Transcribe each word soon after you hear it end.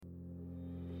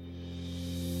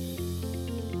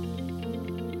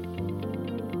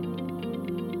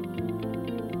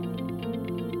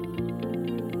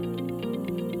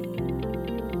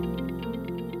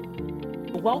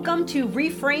Welcome to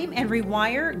Reframe and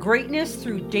Rewire Greatness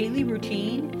Through Daily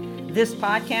Routine. This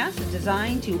podcast is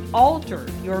designed to alter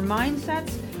your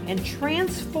mindsets and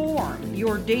transform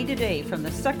your day-to-day from the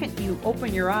second you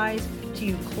open your eyes to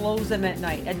you close them at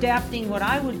night, adapting what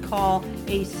I would call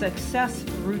a success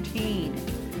routine.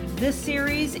 This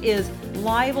series is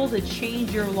liable to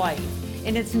change your life,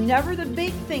 and it's never the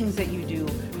big things that you do,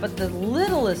 but the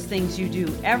littlest things you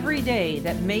do every day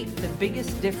that make the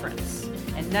biggest difference.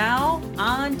 And now,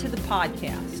 on to the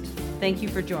podcast. Thank you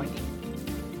for joining.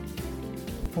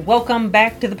 Welcome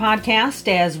back to the podcast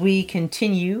as we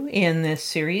continue in this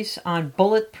series on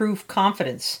bulletproof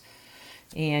confidence.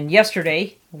 And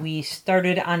yesterday, we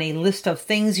started on a list of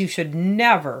things you should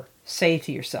never say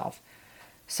to yourself.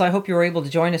 So I hope you were able to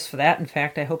join us for that. In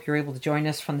fact, I hope you're able to join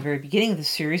us from the very beginning of the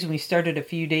series when we started a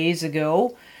few days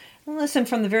ago. Listen,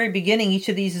 from the very beginning, each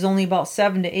of these is only about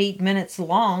 7 to 8 minutes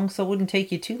long, so it wouldn't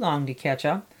take you too long to catch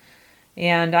up.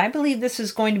 And I believe this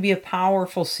is going to be a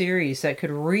powerful series that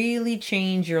could really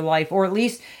change your life, or at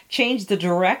least change the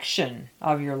direction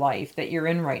of your life that you're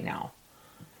in right now.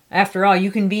 After all, you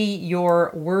can be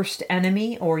your worst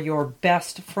enemy or your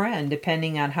best friend,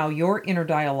 depending on how your inner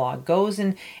dialogue goes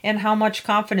and how much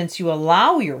confidence you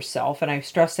allow yourself, and I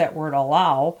stress that word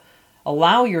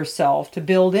allow yourself to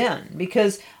build in.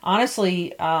 Because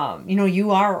honestly,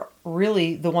 you are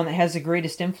really the one that has the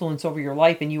greatest influence over your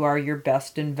life, and you are your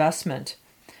best investment.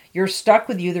 You're stuck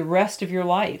with you the rest of your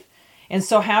life. And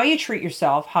so how you treat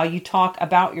yourself, how you talk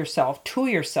about yourself, to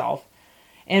yourself,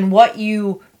 and what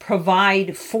you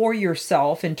provide for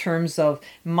yourself in terms of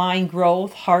mind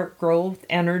growth, heart growth,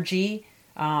 energy,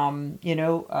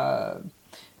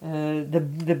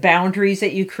 the boundaries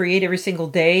that you create every single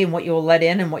day and what you'll let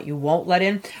in and what you won't let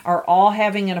in are all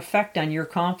having an effect on your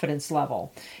confidence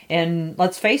level. And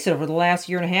let's face it, over the last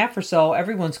year and a half or so,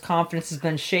 everyone's confidence has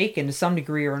been shaken to some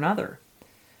degree or another.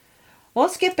 Well,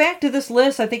 let's get back to this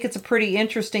list. I think it's a pretty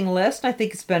interesting list. I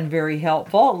think it's been very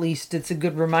helpful. At least it's a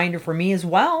good reminder for me as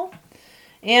well.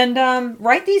 And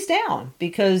write these down,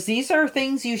 because these are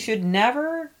things you should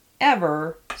never,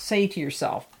 ever say to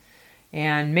yourself.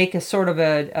 And make a sort of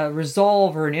a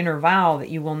resolve or an inner vow that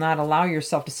you will not allow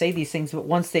yourself to say these things, but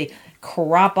once they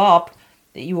crop up,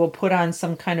 that you will put on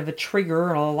some kind of a trigger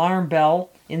or an alarm bell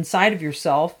inside of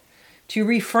yourself to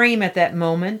reframe at that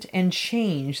moment and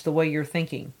change the way you're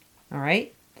thinking. All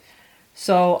right?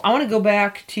 So I want to go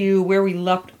back to where we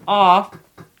left off,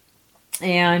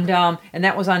 and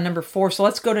that was on number 4. So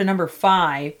let's go to number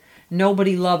 5.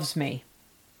 Nobody loves me.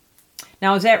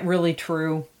 Now, is that really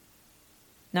true?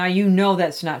 Now, you know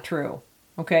that's not true,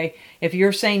 okay? If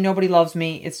you're saying nobody loves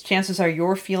me, chances are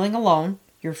you're feeling alone,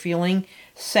 you're feeling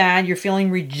sad, you're feeling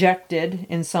rejected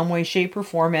in some way, shape, or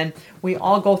form, and we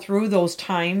all go through those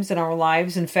times in our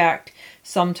lives. In fact,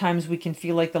 sometimes we can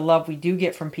feel like the love we do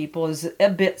get from people is a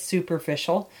bit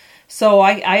superficial. So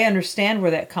I understand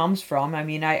where that comes from. I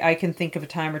mean, I can think of a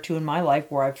time or two in my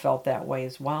life where I've felt that way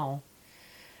as well.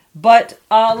 But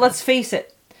let's face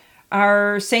it.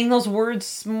 Are saying those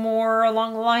words more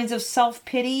along the lines of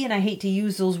self-pity. And I hate to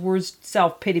use those words,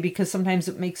 self-pity, because sometimes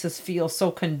it makes us feel so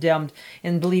condemned.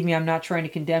 And believe me, I'm not trying to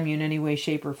condemn you in any way,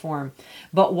 shape, or form.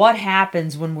 But what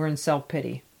happens when we're in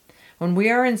self-pity? When we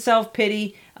are in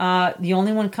self-pity, the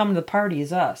only one coming to the party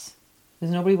is us.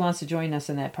 Because nobody wants to join us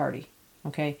in that party.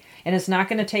 Okay? And it's not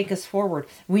going to take us forward.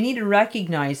 We need to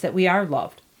recognize that we are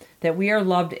loved. That we are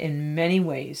loved in many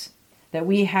ways. That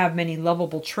we have many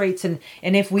lovable traits, and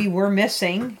if we were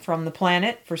missing from the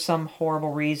planet for some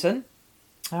horrible reason,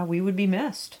 we would be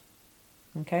missed.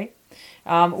 Okay?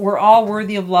 We're all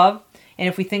worthy of love, and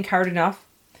if we think hard enough,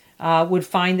 would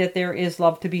find that there is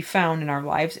love to be found in our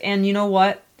lives. And you know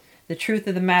what? The truth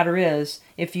of the matter is,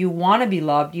 if you want to be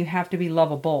loved, you have to be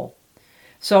lovable.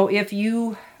 So if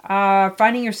you are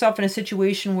finding yourself in a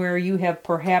situation where you have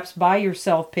perhaps by your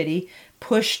self-pity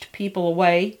pushed people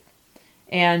away,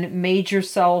 and made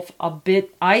yourself a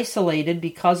bit isolated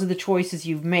because of the choices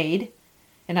you've made.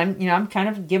 And I'm kind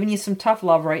of giving you some tough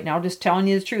love right now, just telling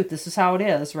you the truth. This is how it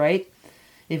is, right?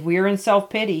 If we're in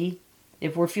self-pity,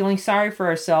 if we're feeling sorry for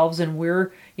ourselves and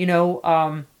we're,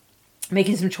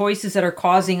 making some choices that are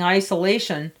causing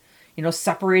isolation,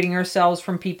 separating ourselves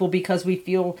from people because we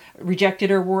feel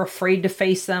rejected, or we're afraid to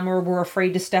face them, or we're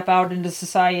afraid to step out into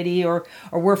society, or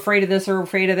we're afraid of this, or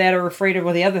afraid of that, or afraid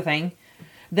of the other thing,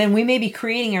 then we may be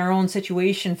creating our own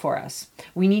situation for us.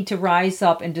 We need to rise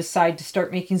up and decide to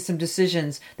start making some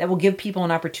decisions that will give people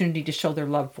an opportunity to show their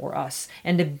love for us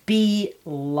and to be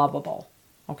lovable.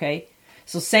 Okay?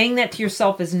 So saying that to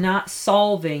yourself is not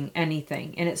solving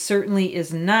anything, and it certainly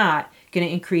is not going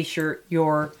to increase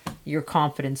your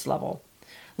confidence level.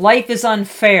 Life is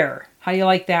unfair. How do you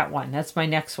like that one? That's my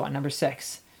next one, number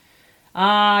 6.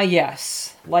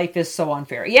 Yes, life is so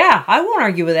unfair. Yeah, I won't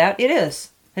argue with that. It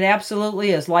is. It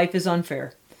absolutely is. Life is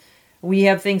unfair. We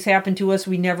have things happen to us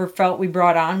we never felt we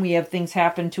brought on. We have things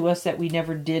happen to us that we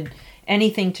never did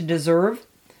anything to deserve.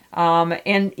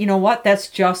 And you know what? That's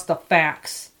just the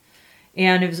facts.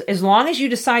 And as long as you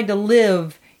decide to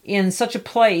live in such a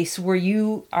place where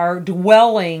you are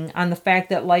dwelling on the fact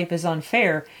that life is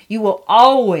unfair, you will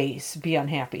always be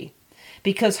unhappy.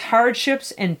 Because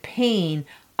hardships and pain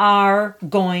are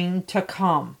going to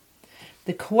come.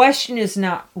 The question is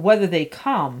not whether they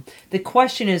come. The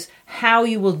question is how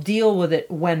you will deal with it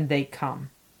when they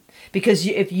come. Because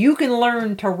if you can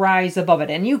learn to rise above it,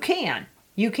 and you can.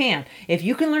 If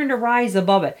you can learn to rise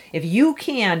above it, if you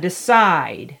can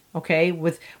decide, okay,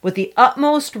 with the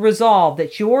utmost resolve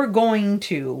that you're going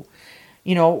to,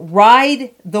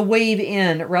 ride the wave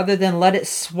in rather than let it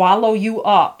swallow you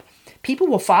up, people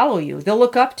will follow you. They'll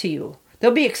look up to you.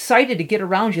 They'll be excited to get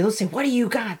around you. They'll say, what do you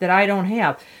got that I don't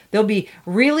have? They'll be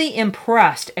really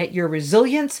impressed at your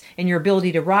resilience and your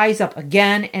ability to rise up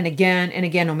again and again and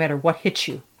again, no matter what hits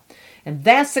you. And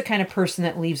that's the kind of person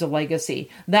that leaves a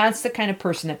legacy. That's the kind of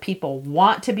person that people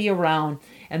want to be around.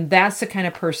 And that's the kind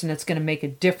of person that's going to make a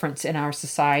difference in our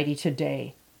society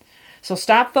today. So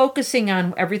stop focusing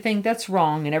on everything that's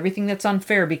wrong and everything that's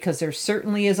unfair, because there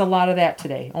certainly is a lot of that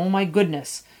today. Oh my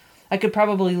goodness. I could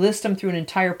probably list them through an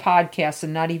entire podcast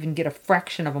and not even get a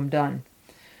fraction of them done.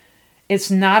 It's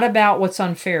not about what's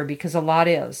unfair, because a lot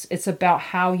is. It's about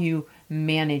how you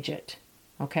manage it.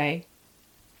 Okay?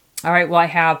 All right, well, I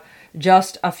have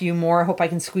just a few more. I hope I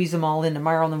can squeeze them all in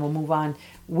tomorrow, and then we'll move on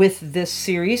with this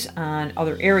series on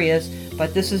other areas.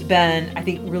 But this has been, I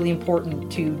think, really important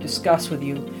to discuss with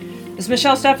you. This is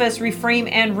Michelle Steffes,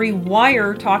 Reframe and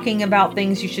Rewire, talking about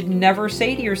things you should never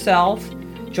say to yourself.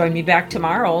 Join me back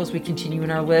tomorrow as we continue in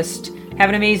our list. Have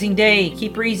an amazing day.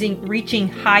 Keep reaching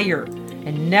higher,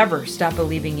 and never stop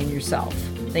believing in yourself.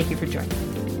 Thank you for joining me.